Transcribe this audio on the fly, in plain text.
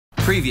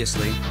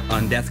Previously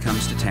on Death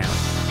Comes to Town.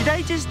 Did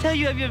I just tell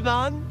you of your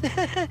mom?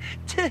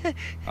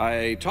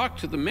 I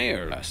talked to the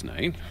mayor last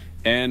night,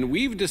 and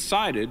we've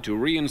decided to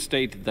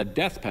reinstate the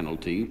death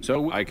penalty,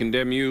 so I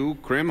condemn you,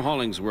 Crim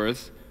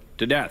Hollingsworth,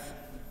 to death.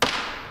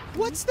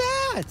 What's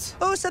that?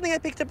 Oh, something I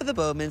picked up at the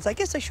Bowmans. I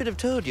guess I should have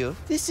told you.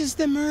 This is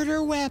the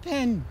murder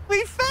weapon.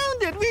 We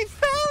found it! We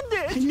found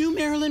it! I knew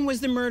Marilyn was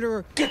the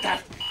murderer. Get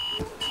that!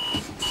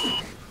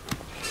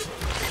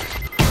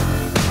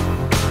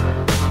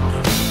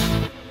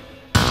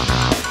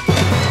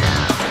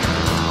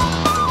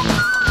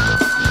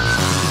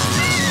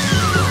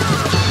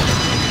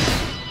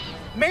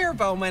 Mayor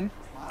Bowman,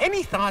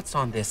 any thoughts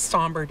on this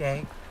somber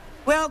day?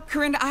 Well,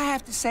 Corinne, I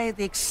have to say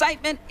the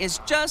excitement is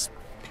just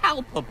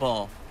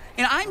palpable.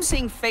 You know, I'm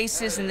seeing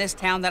faces in this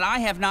town that I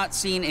have not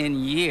seen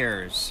in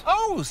years.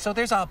 Oh, so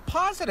there's a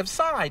positive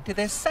side to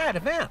this sad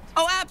event.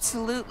 Oh,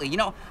 absolutely. You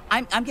know,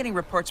 I'm getting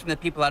reports from the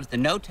people out at the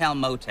No-Tell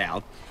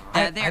Motel.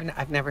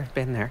 I've never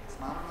been there.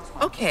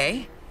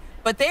 Okay,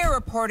 but they are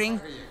reporting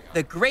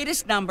the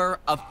greatest number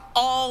of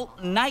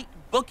all-night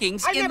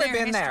bookings I've in never their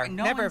been history.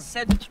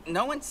 there.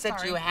 No one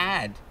said you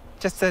had.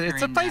 Just that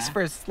it's a Corinne, place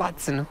for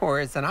sluts and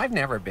whores, and I've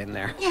never been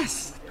there.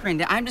 Yes,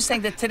 Corinne, I'm just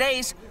saying that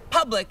today's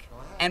public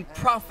and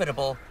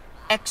profitable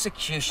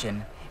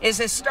execution is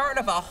the start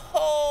of a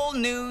whole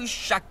new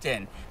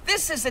Shuckton.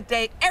 This is a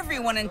day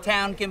everyone in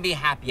town can be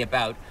happy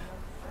about,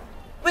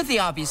 with the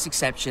obvious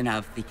exception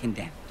of the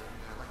condemned.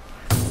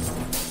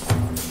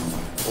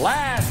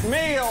 Last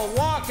meal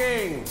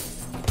walking!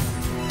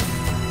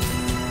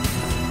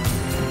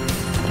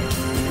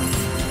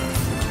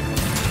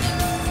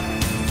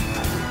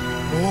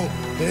 Oh,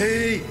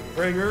 hey,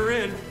 bring her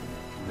in.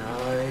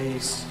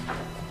 Nice.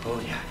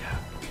 Oh, yeah.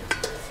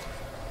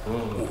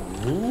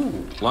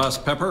 Ooh.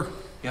 Last pepper?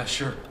 Yeah,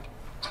 sure.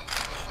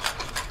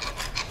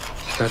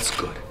 That's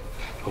good.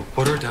 Oh,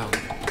 put her down. Okay.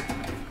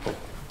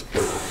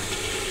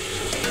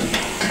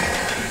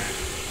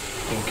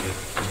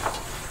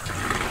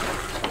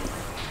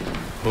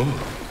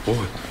 Oh,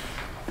 boy.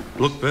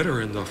 Look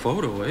better in the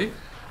photo, eh?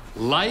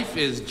 Life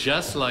is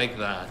just like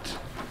that.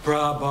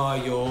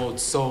 Brabba, you old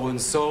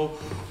so-and-so.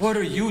 What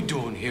are you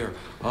doing here?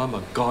 I'm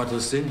a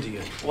godless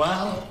Indian.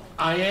 Well,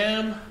 I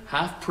am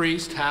half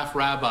priest, half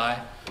rabbi,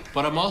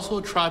 but I'm also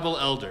a tribal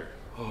elder.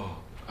 Oh.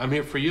 I'm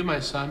here for you, my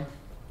son.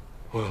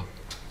 Well,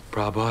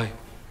 Rabbi,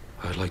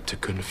 I'd like to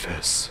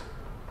confess.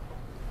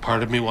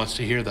 Part of me wants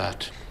to hear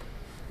that.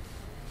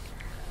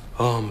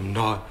 I'm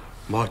not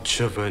much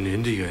of an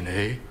Indian,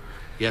 eh?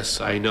 Yes,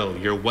 I know.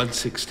 You're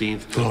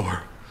 1/16th.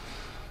 Lower.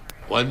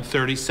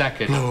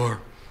 1/32nd.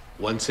 Lower.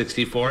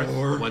 1/64th.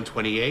 Lower.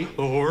 1/28th.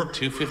 Lower.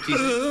 250.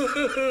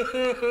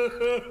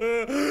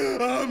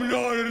 I'm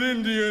not an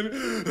Indian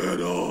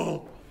at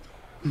all.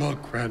 My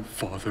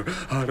grandfather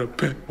had a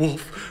pet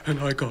wolf,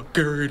 and I got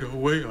carried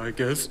away, I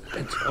guess.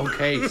 It's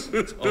okay.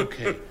 It's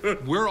okay.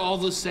 We're all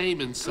the same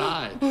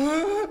inside.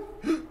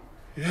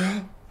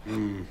 Yeah?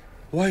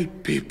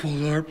 White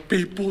people are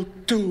people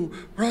too,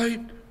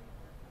 right?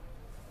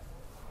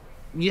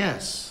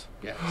 Yes.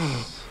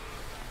 Yes.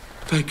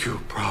 Thank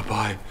you,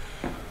 Rabbi.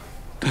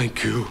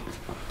 Thank you.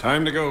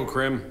 Time to go,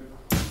 Crim.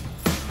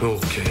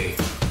 Okay.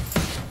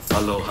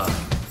 Aloha.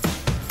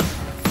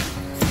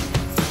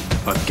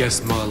 I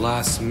guess my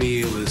last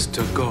meal is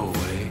to go,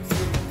 eh?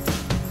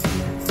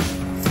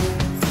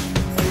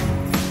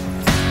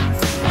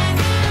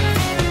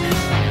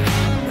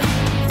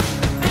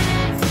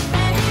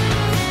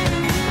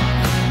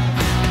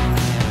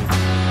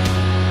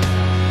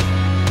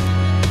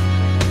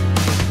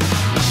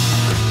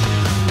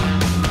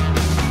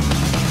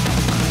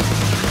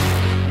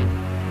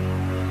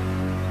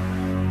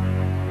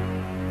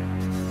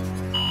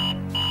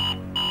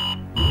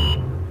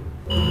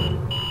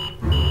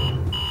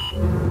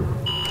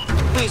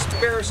 Please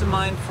bear us in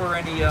mind for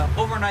any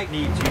overnight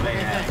needs you may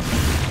have.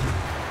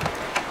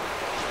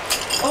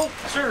 Oh,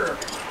 sir.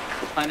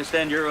 I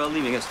understand you're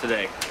leaving us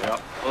today.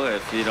 Yep. Well,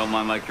 if you don't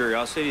mind my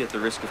curiosity, at the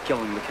risk of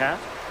killing the cat,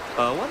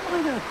 what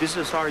line of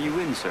business are you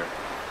in, sir?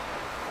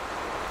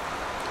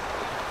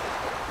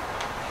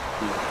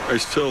 I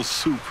sell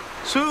soup.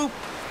 Soup.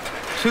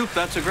 Soup,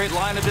 that's a great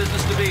line of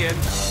business to be in.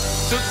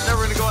 Soup's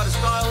never going to go out of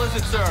style, is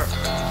it, sir?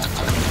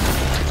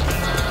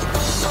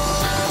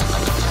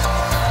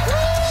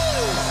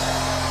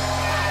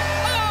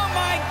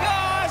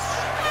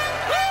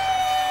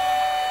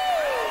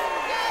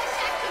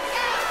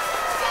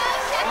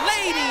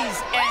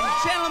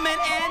 Gentlemen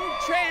and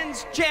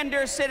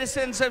transgender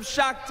citizens of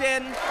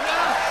Shuckton,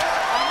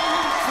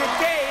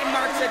 today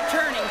marks a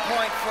turning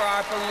point for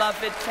our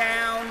beloved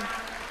town.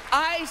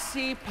 I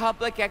see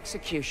public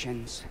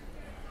executions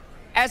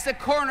as the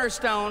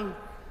cornerstone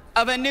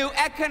of a new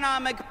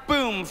economic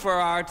boom for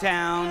our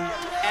town.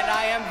 And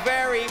I am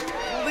very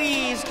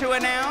pleased to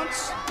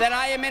announce that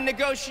I am in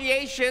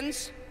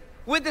negotiations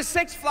with the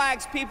Six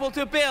Flags people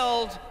to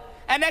build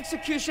an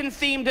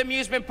execution-themed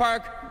amusement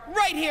park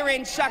right here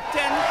in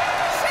Shuckton.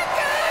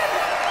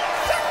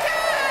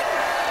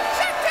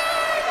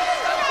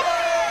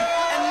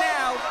 And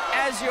now,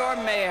 as your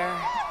mayor,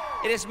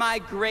 it is my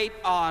great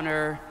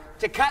honor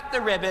to cut the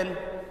ribbon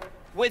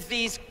with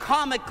these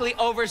comically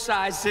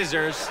oversized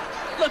scissors,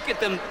 look at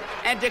them,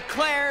 and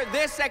declare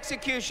this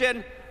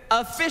execution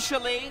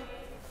officially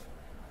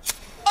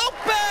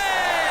open!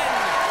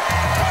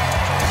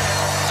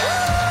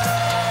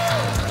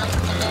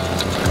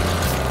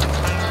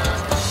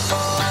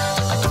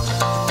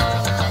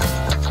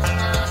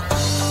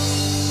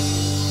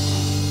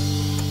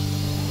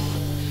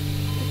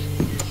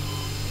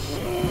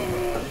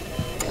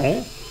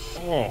 Oh?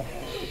 Oh.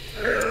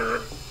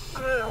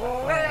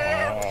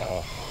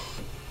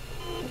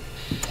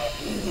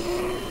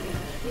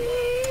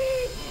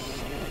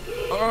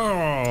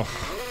 Oh.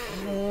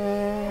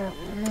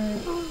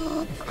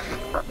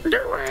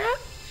 Do it.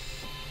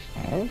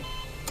 Oh?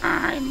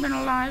 I've been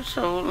alive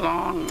so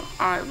long,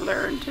 I've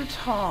learned to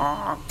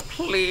talk.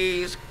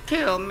 Please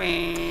kill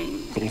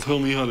me. Don't tell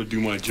me how to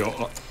do my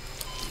job.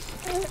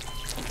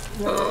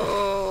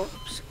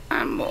 Oops,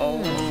 I'm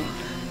old.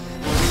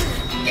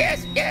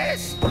 Yes,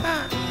 yes.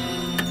 I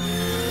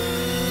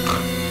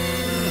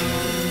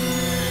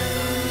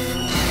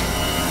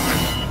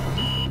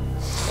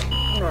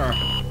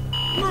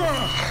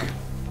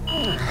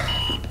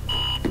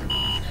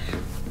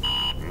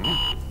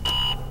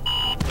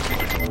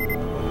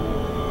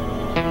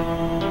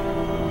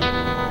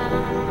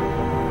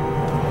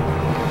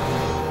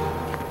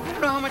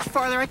don't know how much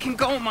farther I can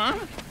go, Mom.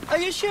 Are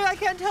you sure I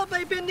can't help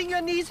by bending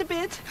your knees a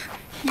bit?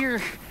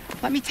 Here,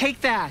 let me take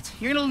that.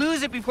 You're gonna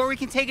lose it before we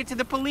can take it to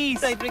the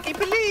police. Right, Ricky,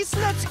 police,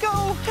 let's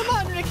go. Come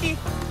on, Ricky.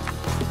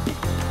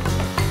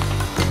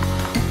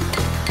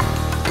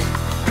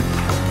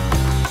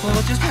 Well,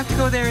 we'll just have to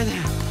go there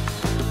then.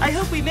 I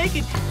hope we make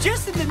it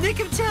just in the nick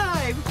of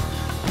time.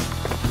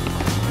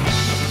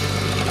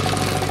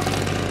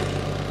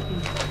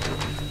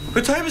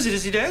 What time is it?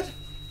 Is he dead?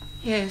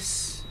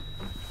 Yes,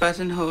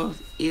 Buttonhole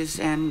is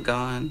and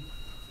gone.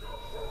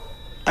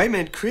 I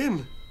meant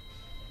Krim.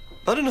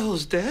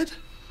 Buttonhole's dead?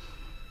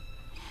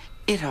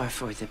 It are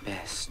for the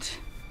best.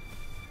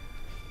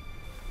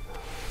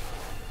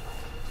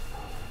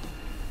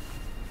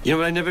 You know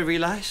what I never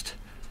realized?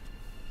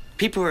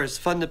 People are as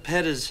fun to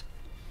pet as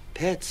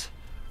pets.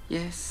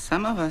 Yes,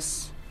 some of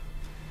us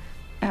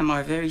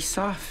are very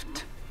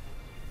soft.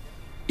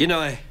 You know,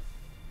 I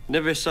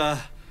never saw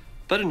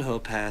Buttonhole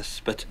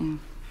pass, but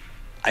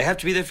I have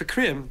to be there for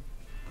Krim.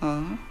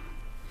 Oh,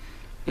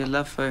 your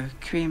love for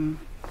Krim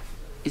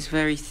is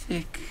very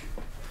thick.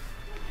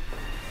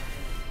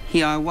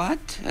 He are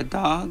what? A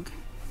dog?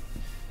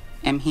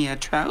 Am he a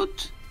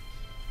trout?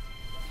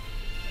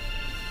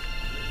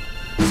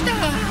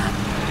 Stop!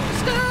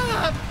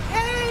 Stop!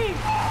 Hey!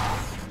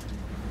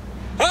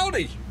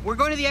 Howdy! We're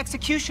going to the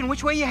execution.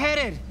 Which way you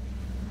headed?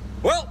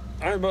 Well,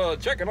 I'm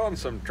checking on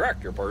some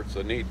tractor parts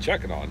that need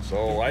checking on,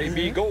 so I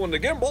be going to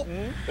Gimble,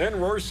 then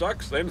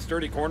Rorschach's, then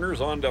Sturdy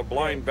Corners on to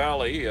Blind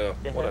Valley,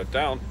 what a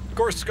town. Of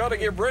course, gotta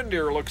give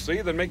Reindeer a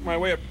look-see, then make my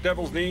way up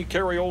Devil's Knee,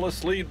 Carriola,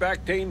 Sleed,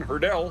 Bactane,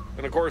 Hurdell,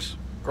 and of course,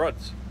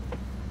 Cruds.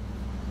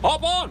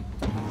 Hop on!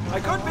 I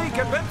could be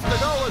convinced to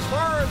go as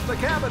far as the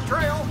Cabot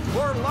Trail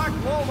or Loch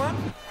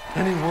Lomond.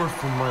 Any word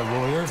from my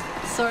lawyer?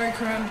 Sorry,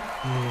 Krim.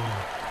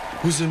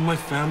 Who's in my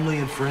family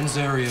and friends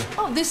area?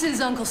 Oh, this is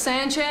Uncle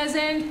Sanchez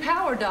and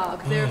Power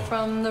Dog. They're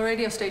from the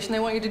radio station. They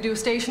want you to do a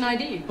station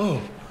ID.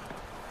 Oh.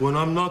 When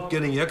I'm not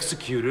getting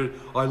executed,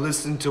 I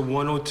listen to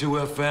 102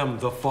 FM,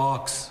 The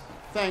Fox.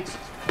 Thanks.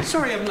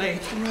 Sorry I'm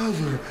late.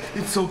 Brother,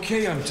 it's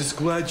okay. I'm just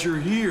glad you're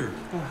here.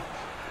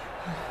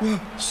 Well,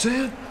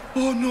 Sam?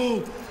 Oh,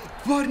 no.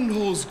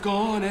 Buttonhole's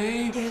gone,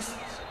 eh? Yes.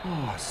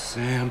 Oh,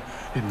 Sam,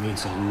 it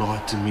means a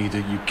lot to me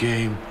that you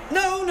came.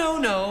 No.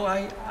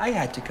 I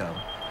had to come.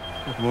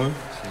 What?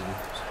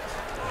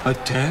 A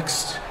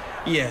text?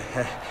 Yeah,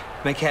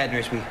 my cat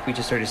nurse, we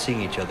just started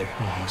seeing each other.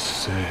 Oh,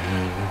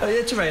 Sam.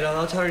 It's all right.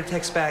 I'll tell her to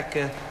text back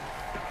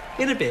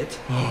in a bit.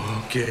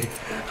 Oh, okay.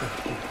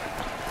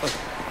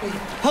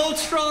 Hold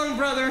strong,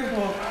 brother. Ladies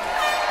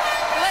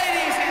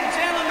and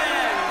gentlemen,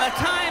 the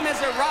time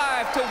has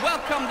arrived to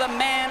welcome the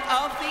man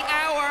of the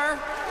hour.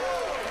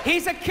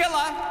 He's a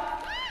killer.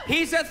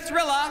 He's a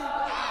thriller.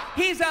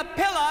 He's a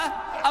pillar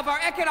of our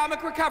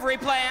economic recovery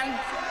plan.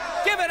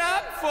 Give it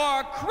up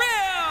for Krim!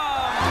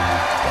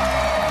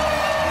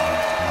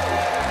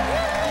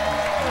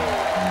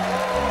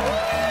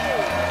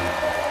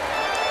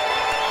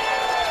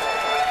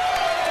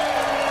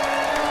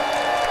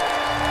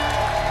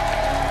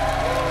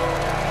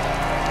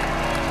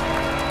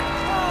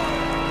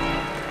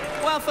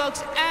 Well,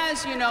 folks,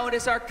 as you know, it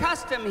is our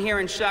custom here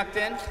in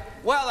Shuckton,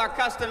 well, our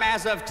custom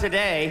as of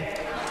today,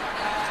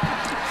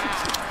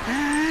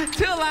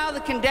 to allow the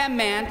condemned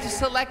man to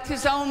select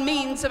his own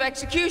means of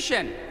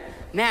execution.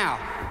 Now,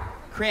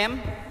 Krim,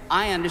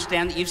 I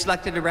understand that you've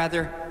selected a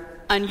rather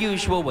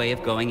unusual way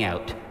of going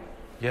out.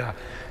 Yeah.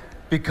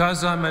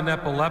 Because I'm an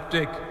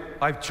epileptic,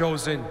 I've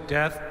chosen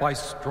death by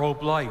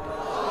strobe light.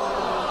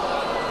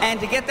 And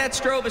to get that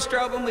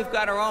strobing, we've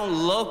got our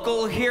own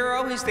local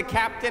hero. He's the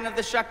captain of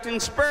the Shuckton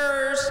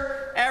Spurs.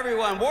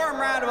 Everyone, warm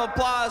round of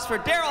applause for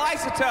Daryl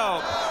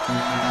Isotope.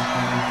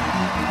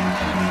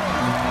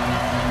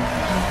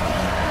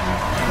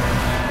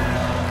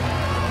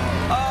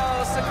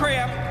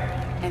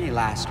 any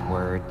last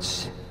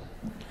words?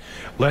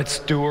 Let's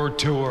do her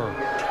tour.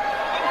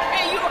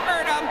 Hey, you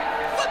heard him.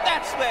 Flip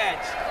that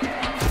switch.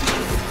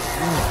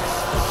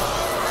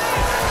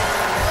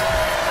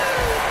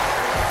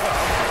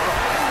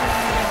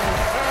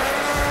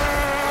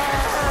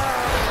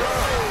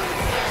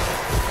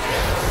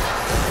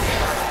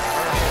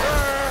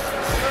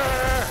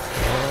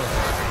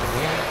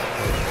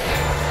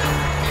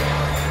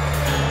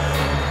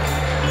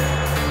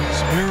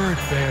 Spirit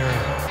Bear.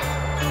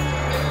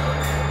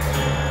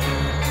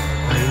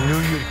 I knew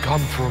you'd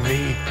come for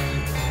me.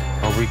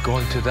 Are we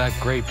going to that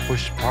great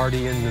bush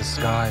party in the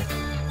sky?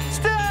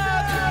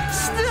 Stop!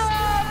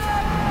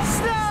 Stop!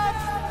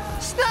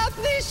 Stop! Stop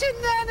these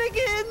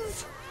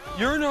shenanigans!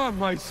 You're not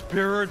my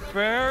Spirit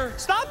Bear.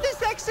 Stop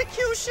this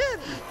execution!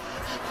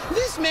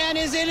 This man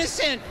is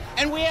innocent,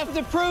 and we have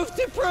the proof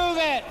to prove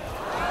it!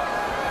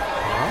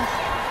 Huh?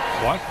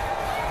 What?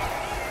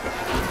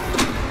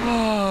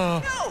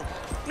 No.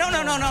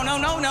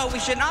 We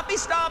should not be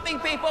stopping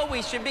people.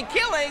 We should be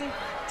killing.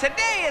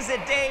 Today is a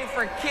day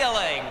for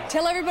killing.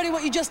 Tell everybody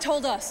what you just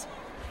told us.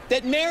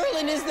 That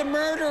Marilyn is the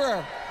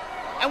murderer.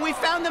 And we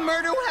found the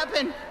murder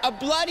weapon, a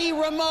bloody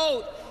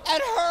remote,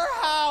 at her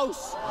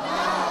house.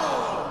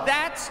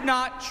 That's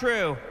not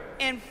true.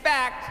 In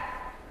fact,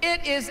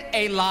 it is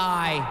a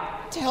lie.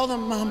 Tell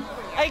them, Mom.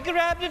 I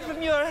grabbed it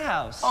from your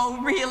house.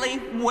 Oh, really?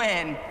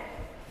 When?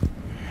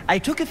 I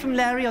took it from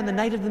Larry on the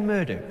night of the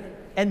murder.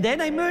 And then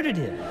I murdered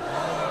him.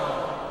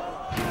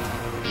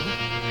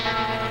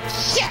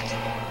 Shit!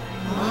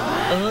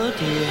 Oh,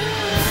 dear.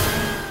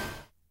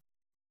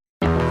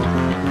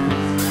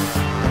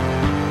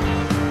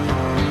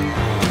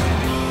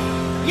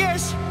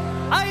 Yes,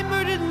 I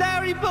murdered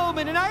Larry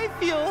Bowman, and I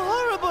feel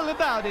horrible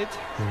about it.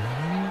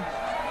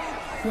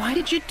 Why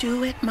did you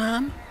do it,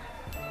 Mom?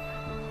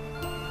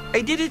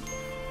 I did it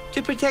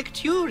to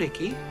protect you,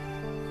 Ricky.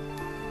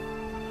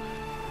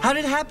 How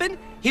did it happen?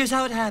 Here's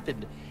how it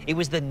happened. It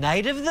was the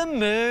night of the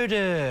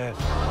murder.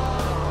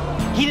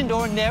 He didn't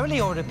ordinarily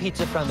order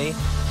pizza from me,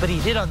 but he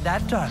did on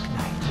that dark night.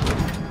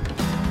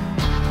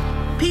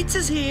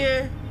 Pizza's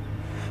here.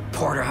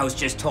 Porterhouse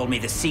just told me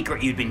the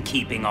secret you'd been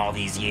keeping all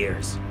these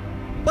years.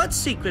 What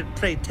secret,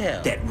 pray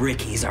tell? That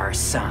Ricky's our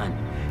son.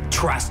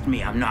 Trust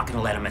me, I'm not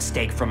gonna let a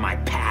mistake from my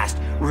past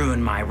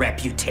ruin my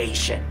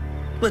reputation.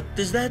 What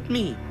does that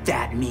mean?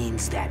 That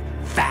means that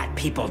fat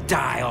people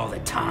die all the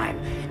time.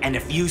 And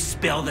if you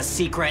spill the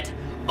secret,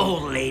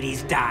 old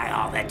ladies die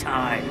all the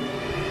time.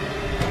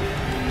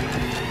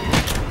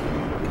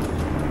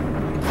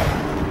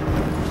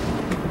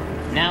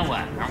 Now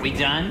what? Aren't we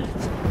done?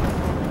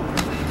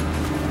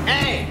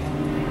 Hey!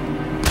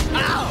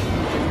 Ow!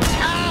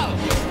 Ow!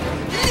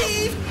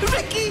 Leave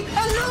Ricky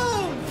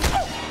alone!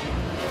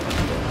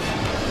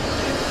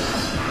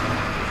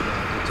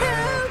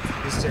 Help!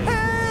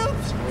 Help!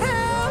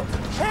 Help!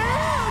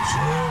 Help!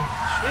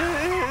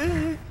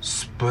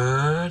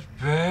 Spirit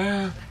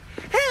Bear?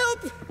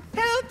 Help!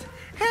 Help!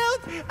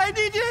 Help! I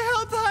need your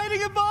help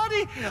hiding a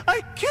body!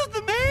 I killed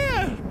the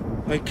mayor!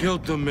 I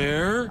killed the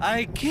mayor?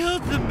 I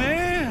killed the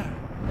mayor!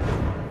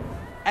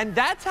 And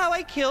that's how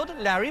I killed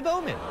Larry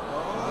Bowman.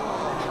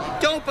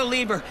 Don't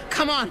believe her.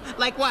 Come on.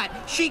 Like what?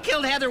 She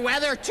killed Heather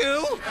Weather,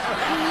 too?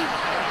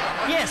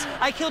 Yes,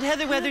 I killed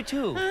Heather Weather,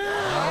 too.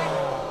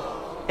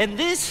 And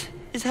this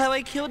is how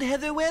I killed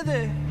Heather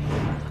Weather.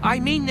 I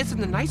mean this in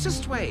the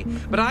nicest way,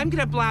 but I'm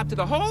gonna blab to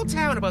the whole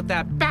town about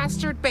that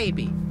bastard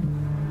baby.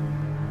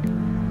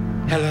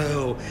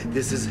 Hello,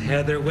 this is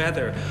Heather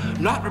Weather.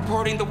 Not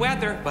reporting the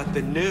weather, but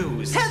the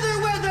news.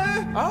 Heather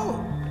Weather!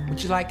 Oh, would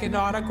you like an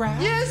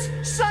autograph? Yes,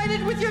 sign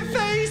it with your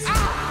face.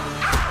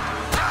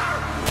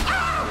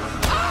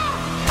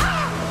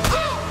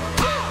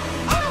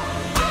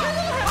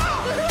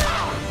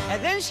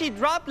 And then she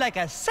dropped like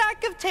a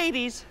sack of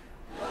taties.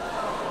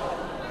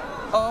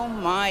 Oh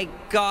my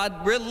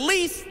God,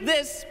 release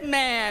this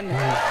man. And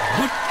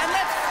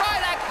let's fry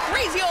that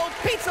crazy old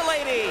pizza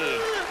lady.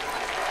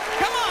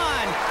 Come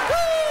on.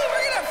 Woo,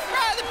 we're gonna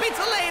fry the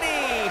pizza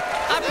lady.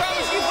 I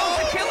promise you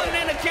folks a killing,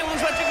 and a killing's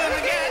what you're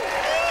gonna get.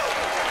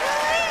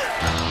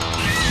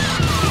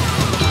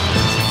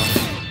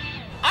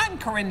 I'm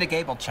Corinda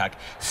Gablechuck,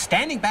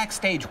 standing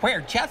backstage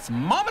where just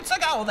moments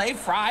ago they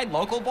fried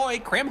local boy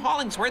Crim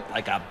Hollingsworth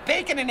like a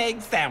bacon and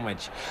egg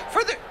sandwich.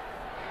 For the...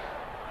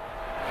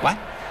 What?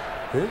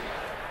 Huh?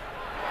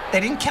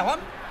 They didn't kill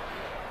him?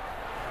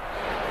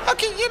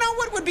 Okay, you know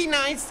what would be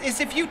nice is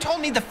if you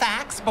told me the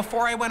facts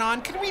before I went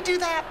on. Can we do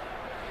that?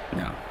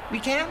 No. We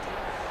can't?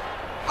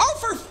 Oh,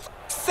 for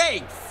f***'s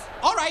sakes!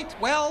 All right,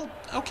 well,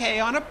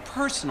 okay, on a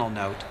personal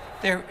note,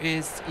 there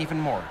is even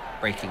more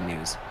breaking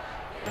news.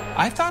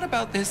 I've thought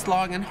about this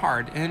long and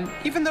hard, and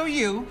even though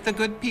you, the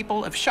good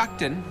people of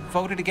Shuckton,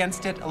 voted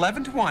against it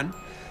 11-1,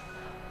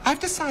 I've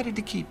decided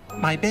to keep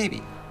my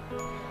baby.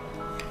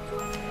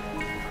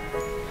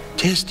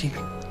 Testing,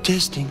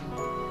 testing.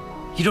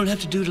 You don't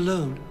have to do it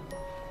alone.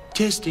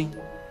 Testing,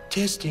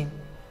 testing.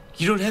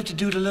 You don't have to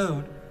do it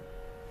alone.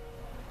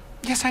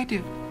 Yes, I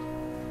do.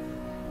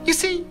 You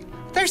see,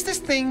 there's this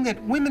thing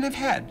that women have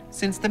had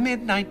since the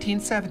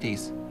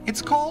mid-1970s.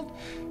 It's called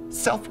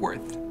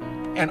self-worth,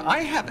 and I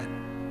have it.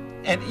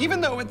 And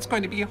even though it's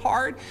going to be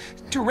hard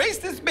to raise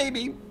this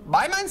baby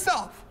by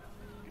myself,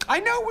 I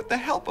know with the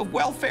help of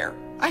welfare,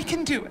 I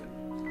can do it.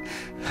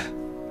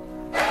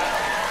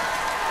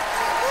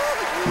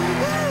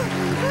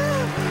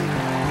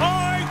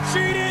 I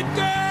cheated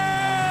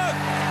death!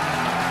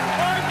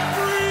 I'm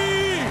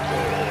free!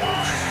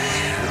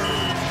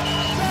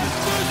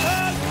 Justice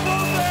has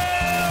prevailed!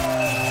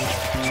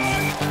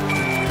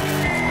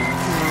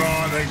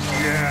 Not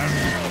again.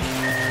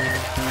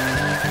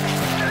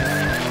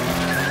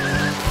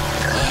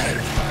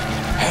 I've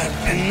had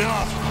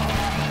enough.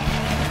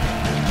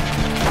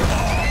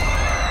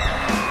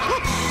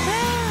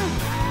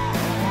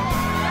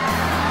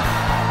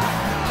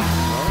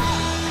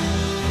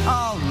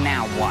 Oh,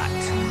 now what?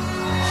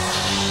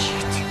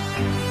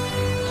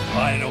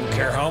 I don't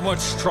care how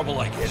much trouble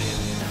I get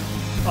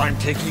in. I'm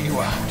taking you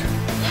out.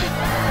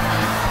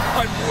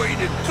 I've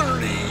waited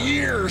 30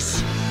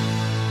 years.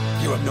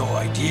 You have no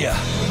idea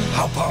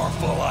how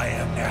powerful I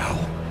am now.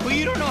 Well,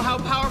 you don't know how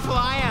powerful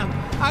I am.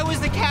 I was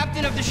the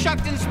captain of the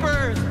Shuckton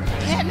Spurs.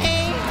 Hit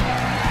me!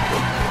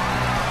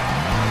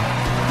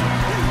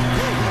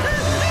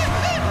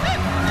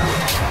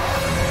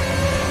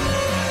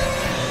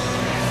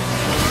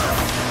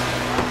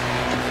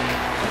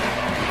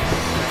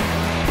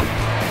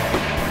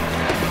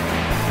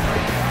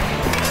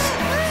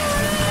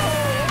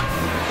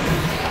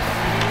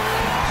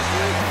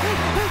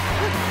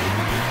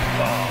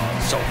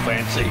 So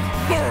fancy.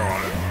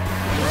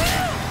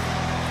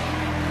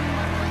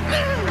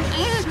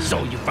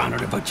 So you found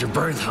out about your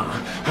birth,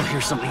 huh? Well,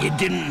 here's something you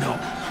didn't know.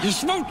 You're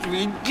supposed to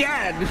be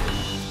dead.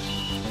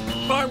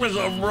 I was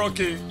a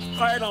rookie.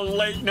 I had a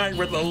late night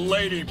with a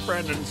lady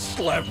friend and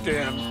slept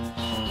in.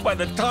 By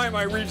the time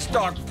I reached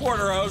Doc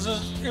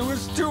Porterhouse's, it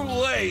was too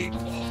late.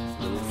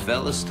 Little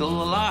fella's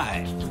still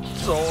alive.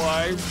 So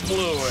I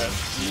blew it.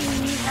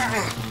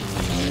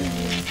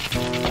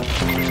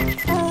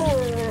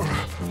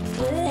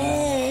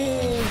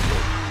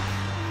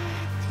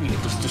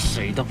 Needless to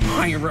say, the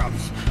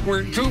higher-ups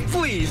weren't too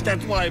pleased.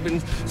 That's why I've been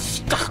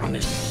stuck on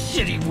this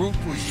shitty route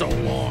for so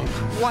long.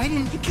 Why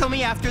didn't you kill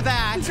me after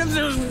that? Because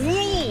there's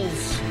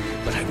rules.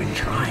 But I've been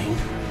trying.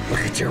 Look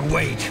at your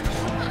weight.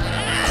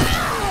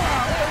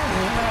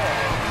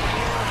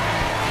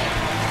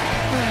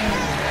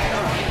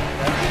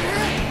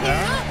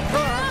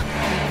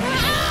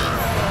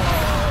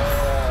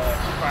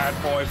 Bad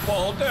boy,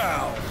 fall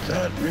down.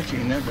 That Ricky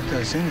never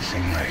does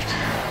anything right.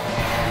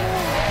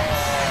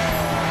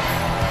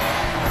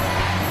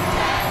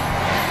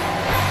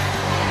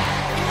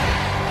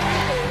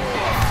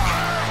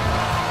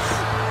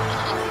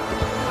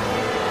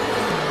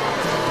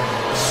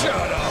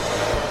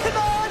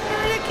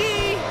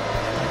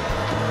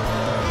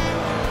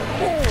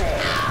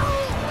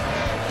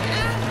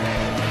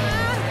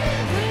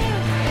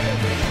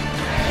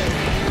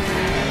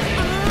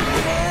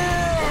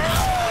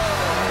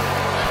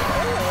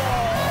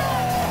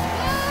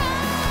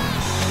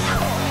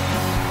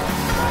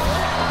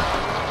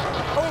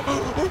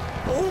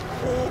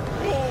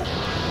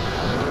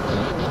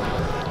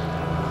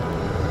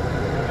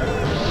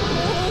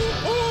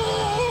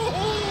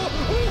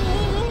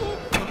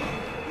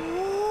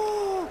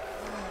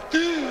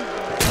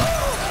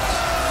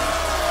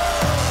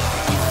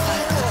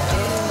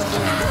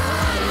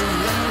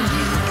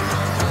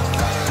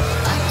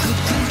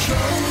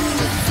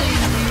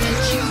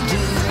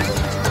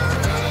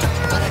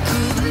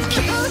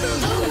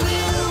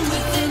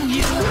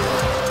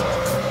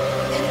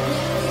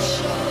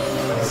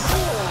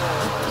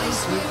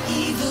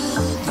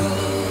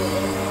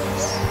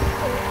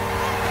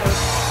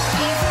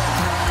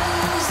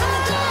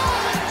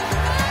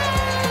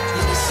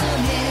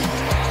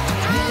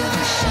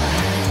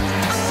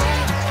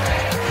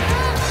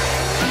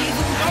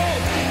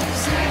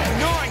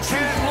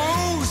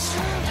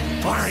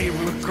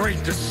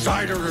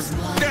 Decider of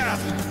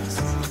death.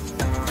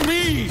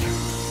 Me!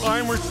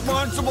 I'm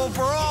responsible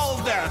for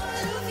all death.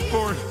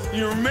 For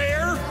your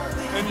mayor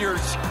and your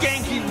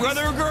skanky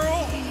weather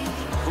girl.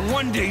 And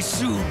one day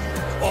soon,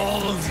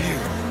 all of you.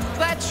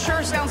 That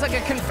sure sounds like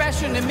a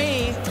confession to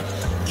me.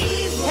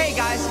 Hey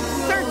guys,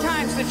 third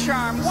time's the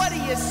charm. What do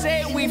you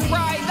say we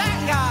fry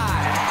that guy?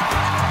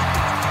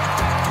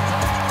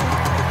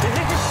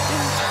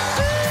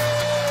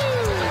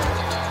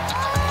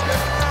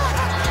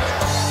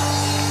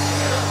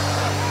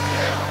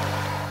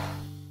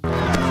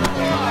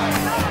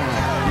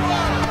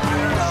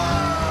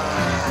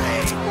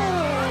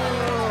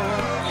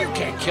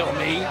 Kill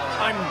me.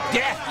 I'm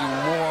death, you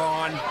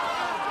moron.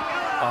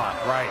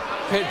 Right.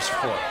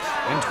 Pitchfork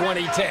in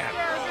 2010.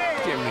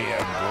 Give me a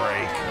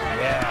break.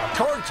 Yeah,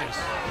 torches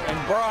in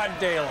broad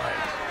daylight.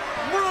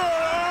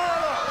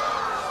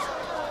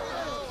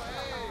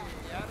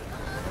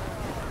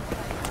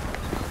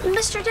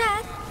 Mr.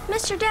 Death,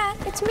 Mr.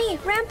 Death, it's me,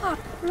 Grandpa.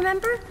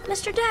 Remember?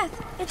 Mr. Death,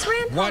 it's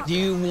Grandpa. What do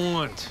you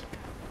want?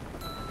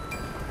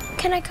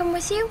 Can I come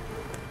with you?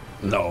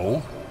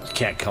 No, you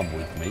can't come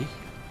with me.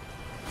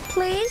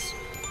 Please?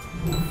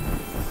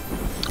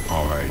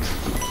 All right.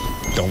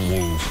 Don't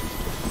move.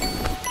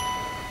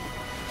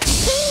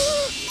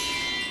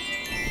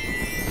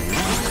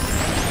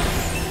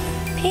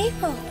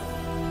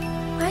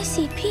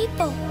 see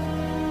people.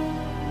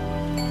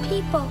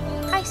 People.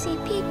 I see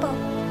people.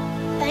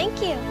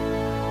 Thank you.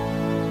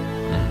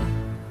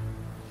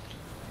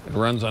 It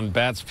runs on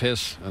bat's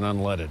piss and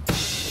unleaded.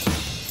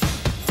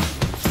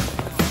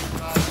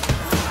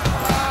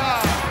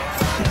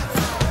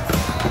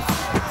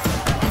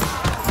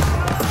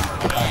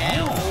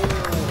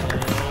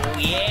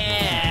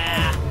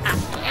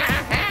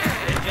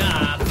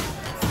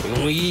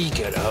 We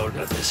get out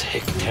of this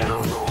hick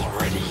town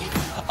already.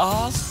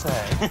 I'll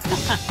say.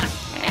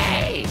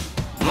 Hey,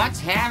 what's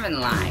heaven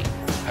like?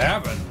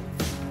 Heaven?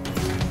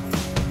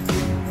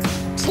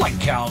 It's like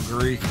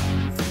Calgary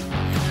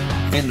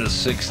in the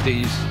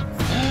 60s.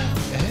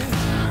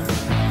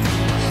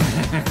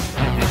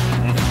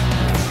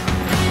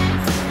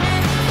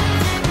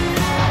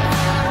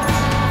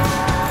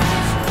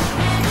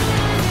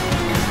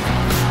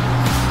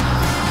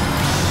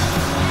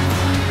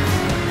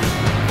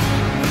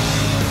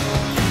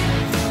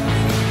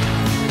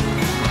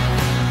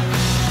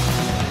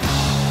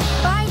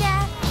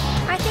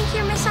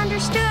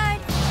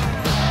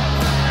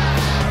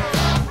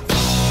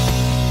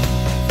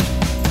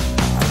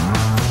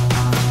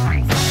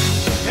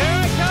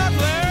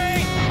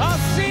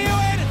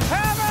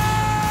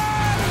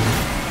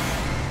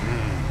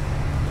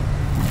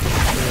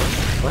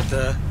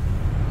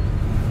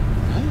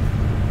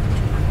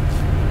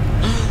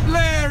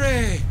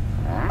 Larry!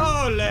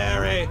 Oh,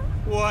 Larry,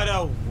 what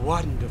a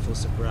wonderful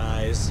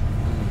surprise.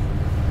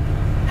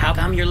 How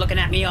come you're looking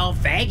at me all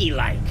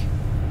faggy-like?